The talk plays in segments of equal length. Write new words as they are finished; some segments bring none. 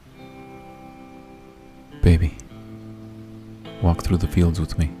Baby, walk through the fields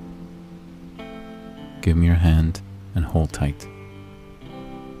with me. Give me your hand and hold tight.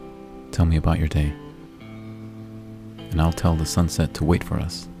 Tell me about your day, and I'll tell the sunset to wait for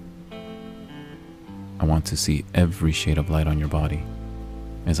us. I want to see every shade of light on your body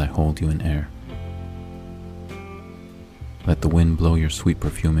as I hold you in air. Let the wind blow your sweet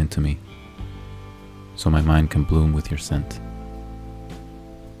perfume into me, so my mind can bloom with your scent.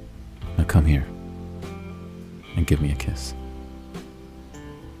 Now come here and give me a kiss.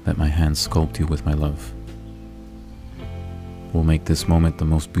 Let my hands sculpt you with my love. We'll make this moment the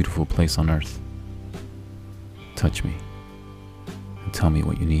most beautiful place on earth. Touch me and tell me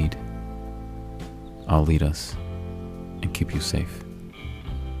what you need. I'll lead us and keep you safe.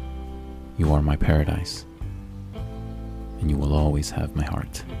 You are my paradise, and you will always have my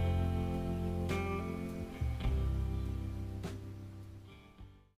heart.